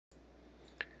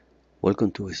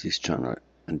Welcome to Wesley's channel,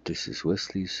 and this is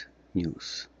Wesley's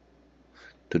News.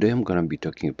 Today I'm gonna be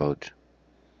talking about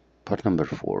part number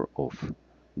 4 of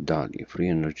DALI, free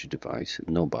energy device,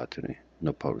 no battery,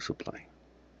 no power supply.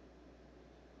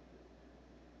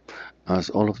 As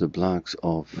all of the blocks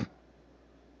of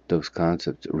those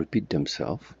concepts repeat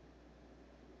themselves,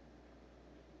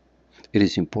 it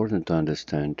is important to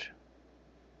understand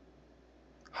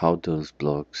how those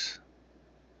blocks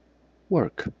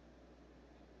work.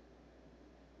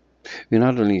 We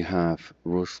not only have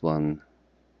Ruslan,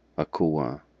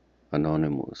 Akua,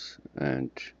 Anonymous,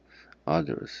 and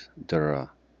others that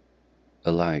are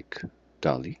alike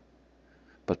DALI,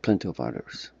 but plenty of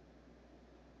others.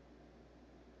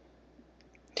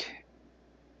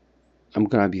 I'm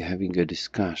gonna be having a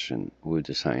discussion with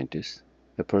a scientist,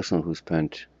 a person who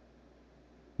spent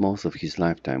most of his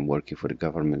lifetime working for the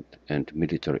government and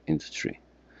military industry,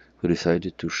 who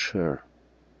decided to share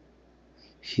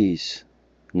his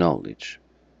knowledge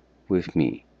with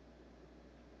me,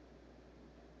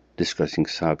 discussing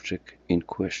subject in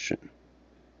question.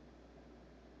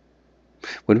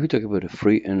 When we talk about a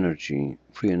free energy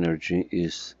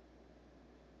is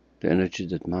the energy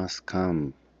that must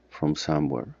come from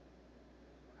somewhere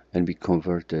and be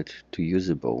converted to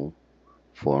usable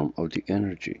form of the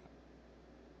energy.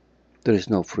 There is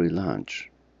no free lunch,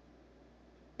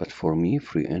 but for me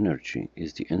free energy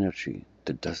is the energy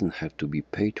that doesn't have to be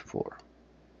paid for.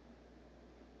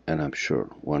 And I'm sure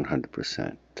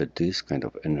 100% that this kind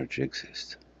of energy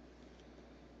exists.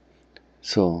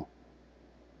 So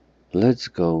let's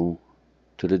go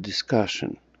to the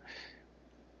discussion.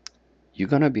 You're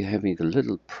gonna be having a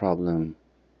little problem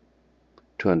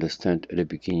to understand at the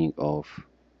beginning of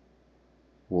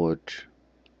what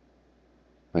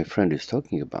my friend is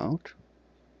talking about,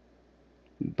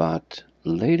 but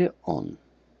later on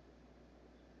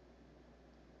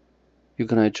you're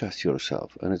gonna adjust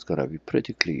yourself and it's gonna be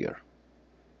pretty clear.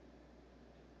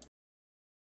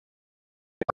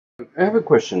 I have a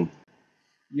question.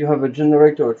 You have a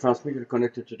generator or transmitter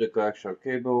connected to the coaxial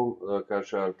cable. The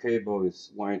coaxial cable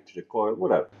is wired to the coil,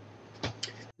 whatever.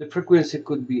 The frequency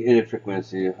could be any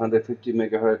frequency, 150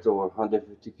 megahertz or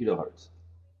 150 kilohertz.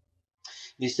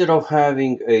 Instead of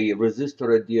having a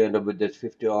resistor at the end of it that's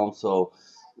 50 ohms, so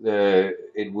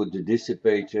it would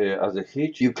dissipate as a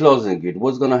heat, you're closing it.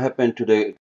 What's going to happen to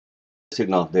the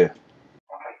signal there?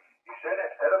 Okay, you said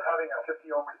instead of having a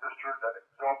 50 ohm resistor that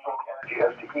absorbs all the energy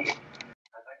as to heat,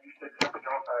 and then you said something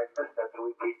else and I missed that, so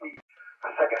repeat the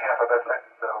second half of that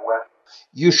sentence, Wes.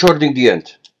 You're shorting the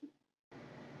end.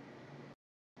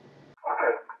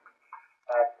 Okay.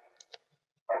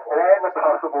 Of all the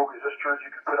possible resistors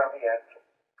you can put on the end,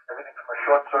 everything from a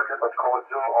short circuit, let's call it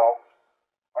 0 ohms,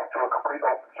 up to a complete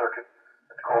open circuit,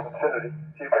 it's called infinity.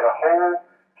 So you've got a whole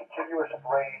continuous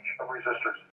range of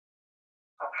resistors,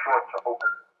 from short to open.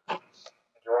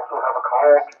 And you also have a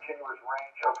whole continuous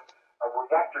range of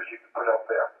reactors you can put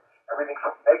up there. Everything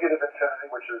from negative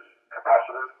infinity, which is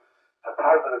capacitive, to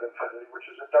positive infinity, which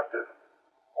is inductive.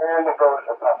 All of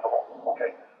those are possible.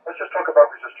 Okay, let's just talk about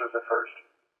resistors at first.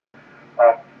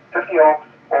 50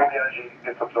 ohms, all the energy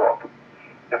gets absorbed.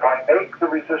 If I make the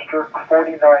resistor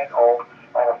 49 ohms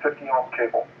on a 50 ohm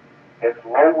cable, it's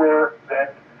lower than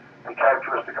the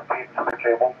characteristic impedance of the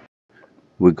cable.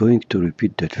 We're going to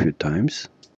repeat that a few times.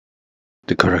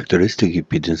 The characteristic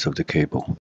impedance of the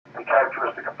cable. The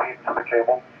characteristic impedance of the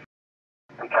cable.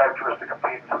 The characteristic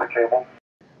impedance of the cable.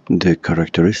 The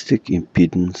characteristic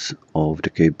impedance of the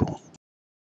cable.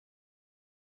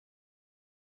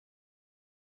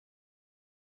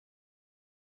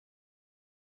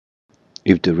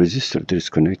 If the resistor that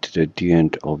is connected at the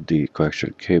end of the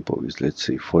coaxial cable is, let's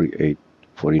say, 49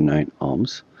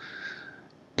 ohms,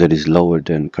 that is lower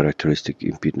than characteristic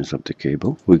impedance of the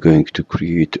cable, we're going to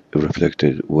create a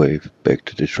reflected wave back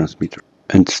to the transmitter,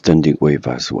 and standing wave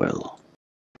as well.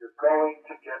 You're going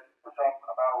to get some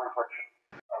amount of reflection,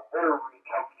 a very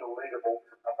calculatable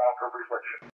amount of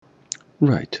reflection.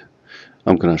 Right.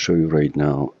 I'm gonna show you right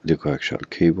now the coaxial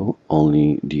cable,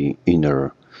 only the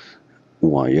inner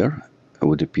wire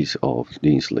with a piece of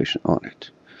the insulation on it,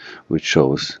 which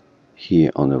shows here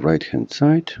on the right hand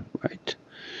side, right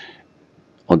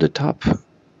on the top,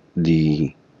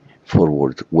 the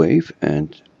forward wave,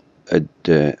 and at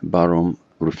the bottom,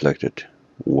 reflected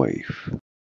wave.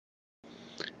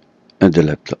 At the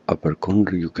left upper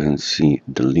corner you can see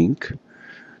the link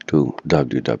to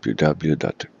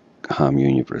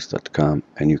www.hamuniverse.com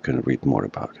and you can read more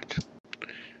about it.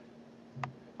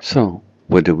 So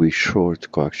whether we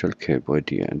short coaxial cable at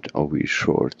the end or we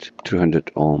short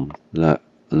 300 ohm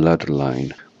ladder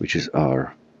line, which is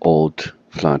our old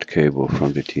flat cable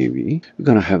from the TV, we're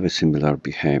going to have a similar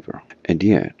behavior. And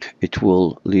yet, it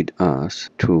will lead us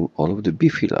to all of the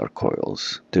beefilar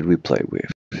coils that we play with.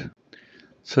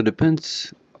 So it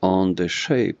depends on the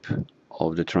shape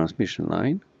of the transmission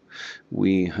line.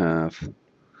 We have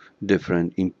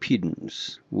different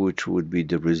impedance, which would be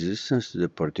the resistance to the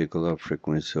particular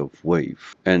frequency of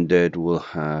wave, and that will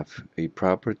have a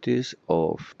properties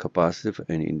of capacitive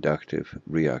and inductive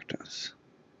reactance.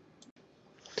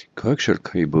 Coaxial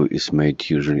cable is made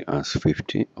usually as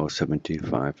 50 or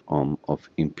 75 ohm of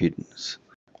impedance.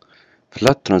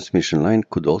 Flat transmission line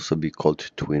could also be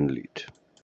called twin lead.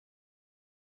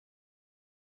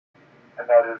 And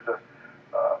that is,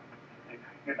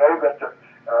 you know that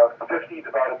 50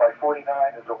 divided by 49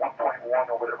 is a 1.1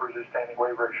 or whatever is the standing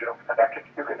wave ratio. And that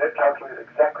you can then calculate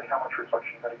exactly how much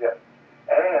reflection you're going to get.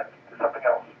 And there's something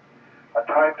else. A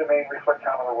time domain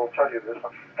reflectometer will tell you this.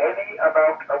 Any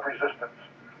amount of resistance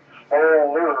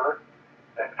smaller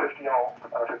than 50 ohms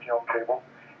on a 50 ohm cable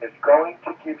is going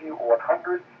to give you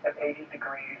 180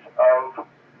 degrees of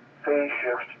phase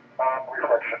shift on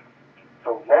reflection.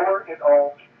 So lower in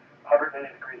ohms, 180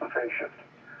 degrees of phase shift.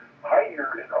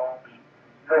 Higher in ohms,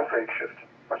 no phase shift,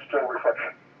 but still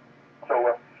reflection.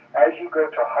 So as you go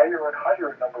to higher and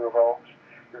higher number of ohms,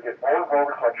 you get more and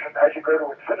more reflection. As you go to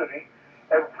infinity,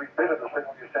 every bit of the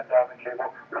signal you send down the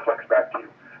cable reflects back to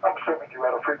you. I'm assuming you're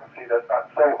at a frequency that's not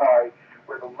so high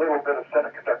where the little bit of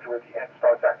semiconductor at the end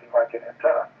starts acting like an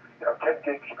antenna. 10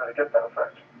 gigs, you're going to get that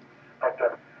effect. But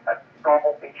at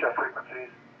normal HF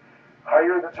frequencies,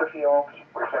 higher than 50 ohms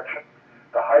reflection,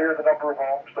 the higher the number of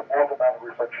ohms, the more the amount of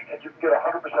reflection. And you can get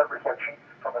 100% reflection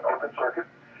from an open circuit.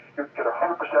 You can get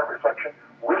 100% reflection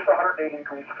with 180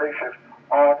 degrees phase shift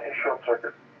on a short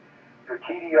circuit. Your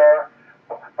TDR,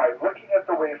 by looking at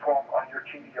the waveform on your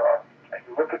TDR, and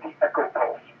you look at the echo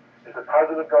pulse, is it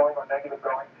positive going or negative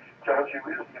going, tells you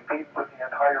is the impedance at the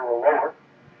end higher or lower,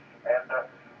 and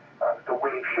the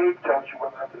wave shape tells you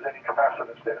whether or not there's any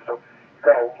capacitance there. So you've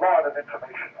got a lot of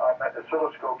information on that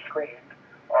oscilloscope screen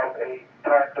of a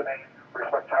time domain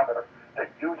reflectometer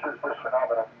that uses this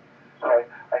phenomenon. So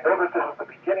I know that this is the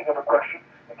beginning of a question,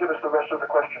 and give us the rest of the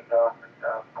question,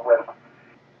 Wes.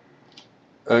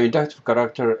 Inductive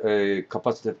character,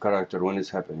 capacitive character, when it's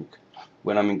happening,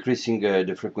 when I'm increasing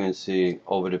the frequency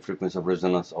over the frequency of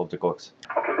resonance of the coax.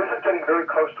 Okay, this is getting very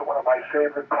close to one of my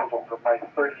favorite puzzles of my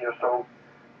 30 or so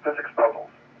physics puzzles.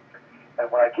 And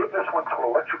when I give this one to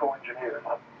electrical engineers,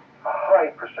 a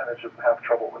high percentage of them have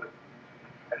trouble with it.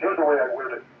 And here's the way I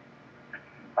word it.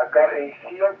 I've got a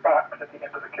sealed box at the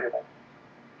end of the cable.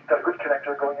 It's got a good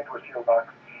connector going into a sealed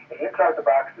box. And inside the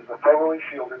box is a thoroughly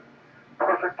shielded,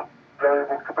 perfect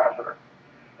variable capacitor.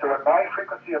 So in my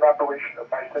frequency of operation of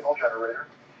my signal generator,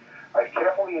 I've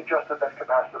carefully adjusted that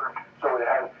capacitor so it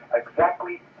has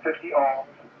exactly 50 ohms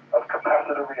of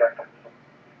capacitor reactance.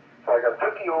 So I got a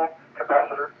 50 ohm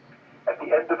capacitor at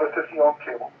the end of a 50 ohm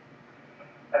cable.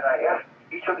 And I asked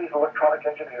each of these electronic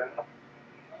engineers,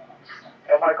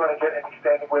 am I going to get any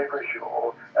standing wave ratio,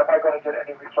 or am I going to get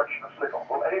any reflection of signal?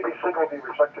 Will any of these signal be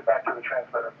reflected back to the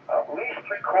transmitter? At least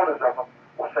 3/4 of them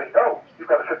will say, no, you've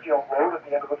got a 50 ohm load at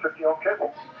the end of a 50 ohm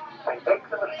cable. They make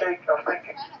the mistake of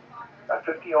thinking a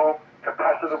 50 ohm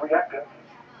capacitor reactance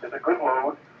is a good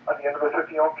load on the end of a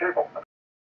 50 ohm cable.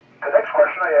 The next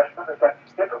question I asked them is that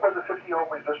if it was a 50 ohm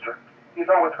resistor, you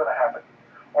know what's going to happen.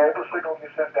 All the signal you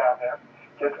send down there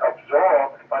gets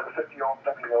absorbed by the 50 ohm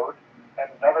dummy load, and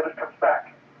none of it comes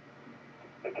back.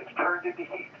 It gets turned into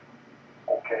heat.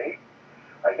 Okay.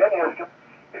 I then ask him,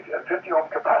 if a 50 ohm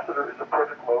capacitor is the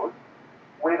perfect load,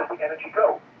 where does the energy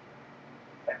go?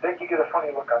 And then you get a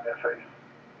funny look on their face.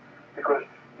 Because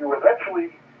they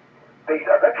eventually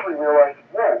realize,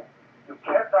 whoa, you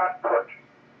cannot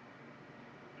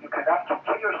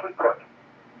continuously put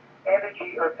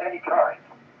energy of any kind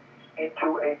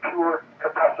into a pure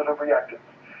capacitive reactance.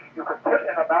 You can put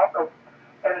an amount of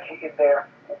energy in there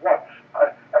once.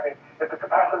 I mean, if the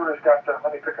capacitor has got,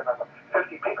 let me pick a number,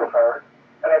 50 picofarads,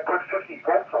 and I put 50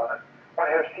 volts on it,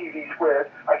 1/2 CV squared,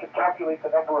 I can calculate the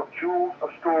number of joules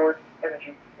of stored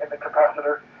energy in the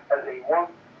capacitor as a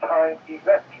one-time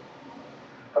event.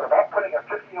 But if I'm putting a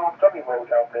 50 ohm dummy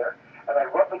load out there, and I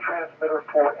run the transmitter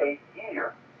for a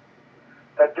year,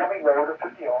 that dummy load of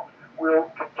 50 ohms will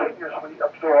continuously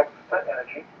absorb that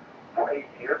energy for a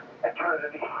year and turn it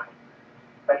into heat.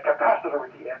 That capacitor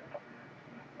at the end,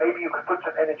 maybe you could put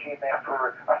some energy in there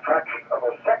for a fraction of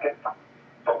a second,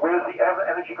 but where's the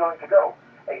energy going to go?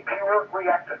 A pure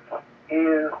reactance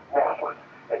is lossless.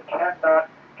 It cannot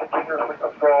continuously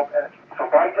absorb energy. So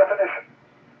by definition,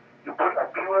 you put a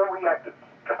pure reactance,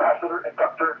 capacitor,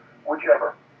 inductor,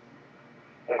 whichever,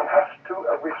 it has to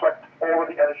reflect all of the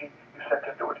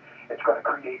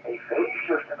a phase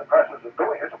shift in the process of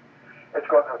doing it. It's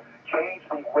going to change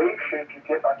the wave shape you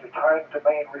get on your time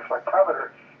domain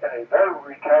reflectometer in a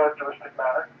very characteristic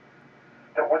manner.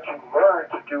 That once you learn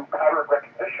to do pattern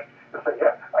recognition, you'll say,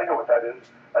 yeah, I know what that is.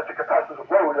 That's a capacitive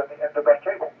load on the end of that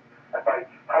cable. And by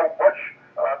how much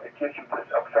it gives you this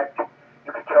effect,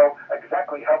 you can tell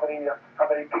exactly how many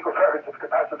picofarads of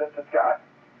capacitance it's got.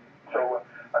 So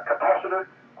a capacitor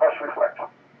must reflect.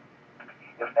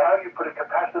 If now you put a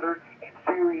capacitor in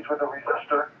series with a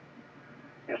resistor,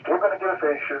 you're still going to get a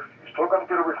phase shift, you're still going to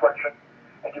get a reflection,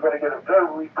 and you're going to get a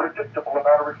very predictable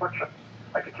amount of reflection.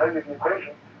 I can tell you the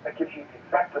equation that gives you the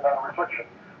exact amount of reflection.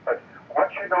 But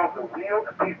once you know the real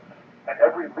impedance, and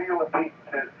every real impedance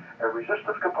is a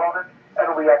resistive component and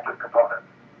a reactive component.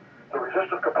 The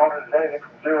resistive component is anything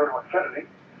from 0 to infinity.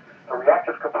 The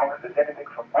reactive component is anything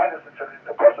from minus infinity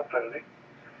to plus infinity.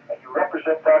 And you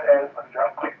represent that as,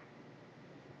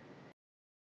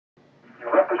 you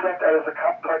represent that as a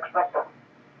complex number,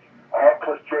 R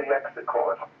plus JX they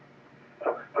call it.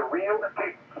 So the real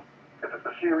impedance, if it's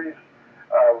a series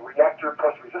reactor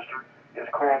plus resistor, is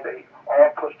called a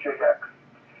R plus JX.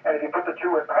 And if you put the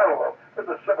two in parallel, there's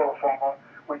a similar formula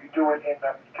where you do it in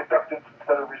conductance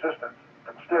instead of resistance.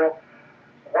 But still,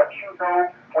 once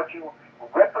you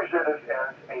represent it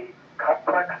as a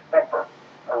complex number,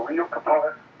 a real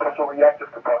component plus a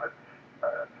reactive component,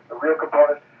 the real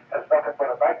component has nothing but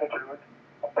a magnitude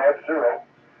above 0.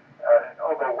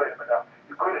 Although, wait a minute now,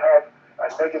 you could have a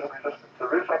negative resistance.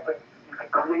 There is something, you can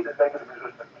create a negative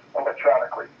resistance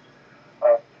electronically.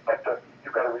 But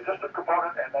you've got a resistive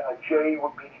component and then a J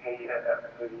meaning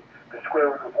the square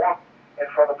root of 1 in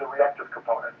front of the reactive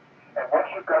component. And once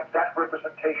you've got that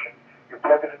representation, you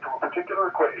plug it into a particular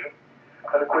equation.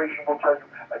 That equation will tell you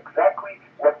exactly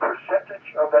what percentage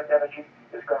of that energy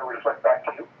is going to reflect back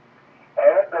to you.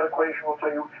 And that equation will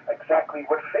tell you exactly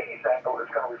what phase angle is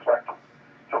going to reflect.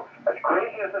 So as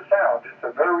crazy as it sounds, it's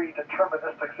a very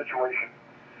deterministic situation.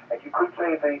 And you could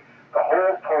say the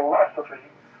whole philosophy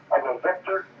of a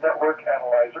vector network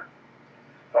analyzer,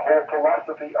 the whole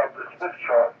philosophy of the Smith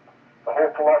chart, the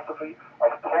whole philosophy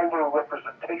of polar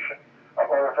representation of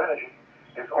RF energy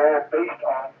is all based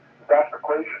on that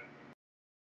equation.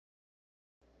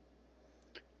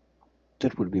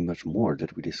 That would be much more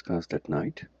that we discussed that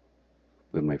night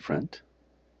with my friend.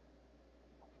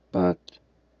 But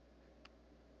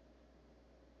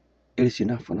it is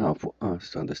enough for now for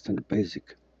us to understand the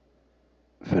basic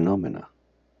phenomena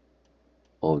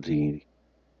of the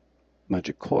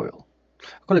magic coil.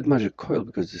 I call it magic coil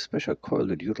because it's a special coil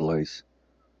that utilizes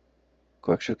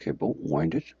coaxial cable,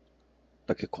 wind it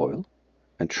like a coil,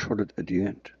 and short it at the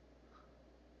end.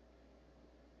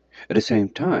 At the same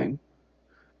time,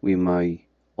 we might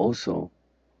also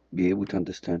be able to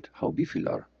understand how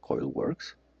bifilar coil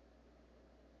works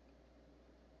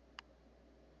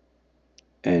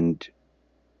and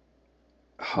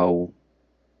how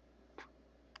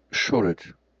shorted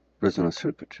resonance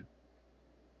circuit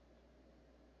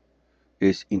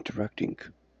is interacting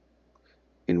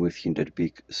within that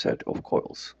big set of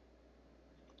coils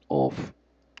of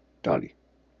DALI.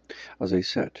 As I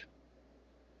said,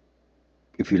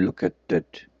 if you look at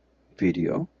that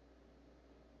video,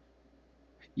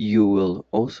 you will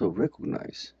also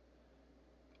recognize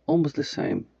almost the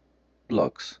same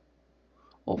blocks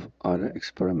of other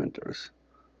experimenters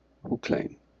who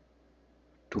claim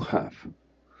to have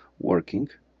working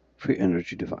free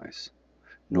energy device,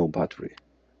 no battery,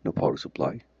 no power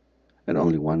supply, and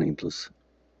only one impulse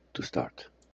to start.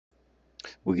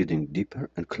 We're getting deeper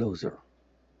and closer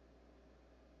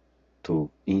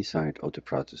to inside of the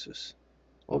processes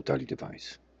of DALI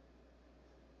device.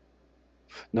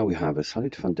 Now we have a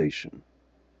solid foundation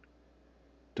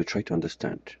to try to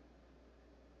understand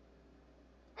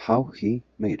how he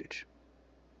made it.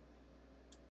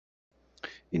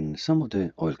 In some of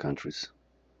the oil countries,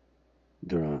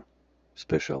 there are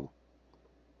special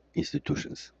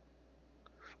institutions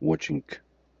watching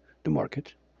the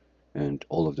market and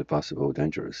all of the possible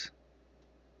dangers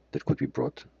that could be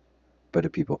brought by the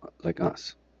people like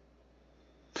us.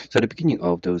 So at the beginning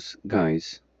of those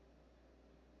guys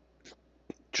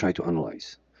try to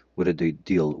analyze whether they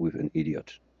deal with an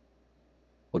idiot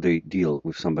or they deal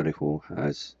with somebody who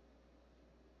has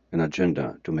an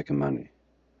agenda to make money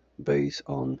based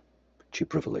on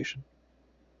cheap revelation,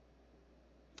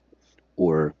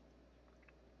 or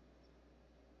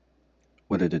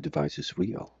whether the device is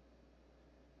real.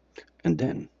 And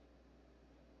then,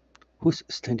 who's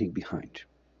standing behind?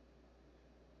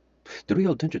 The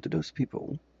real danger to those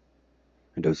people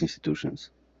and those institutions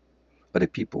are the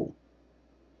people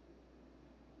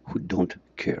who don't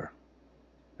care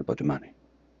about the money.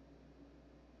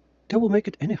 they will make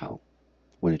it anyhow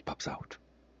when it pops out.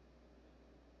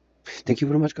 Thank you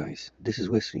very much, guys. This is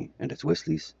Wesley, and that's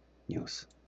Wesley's News.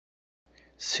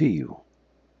 See you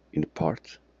in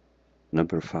part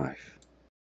number 5.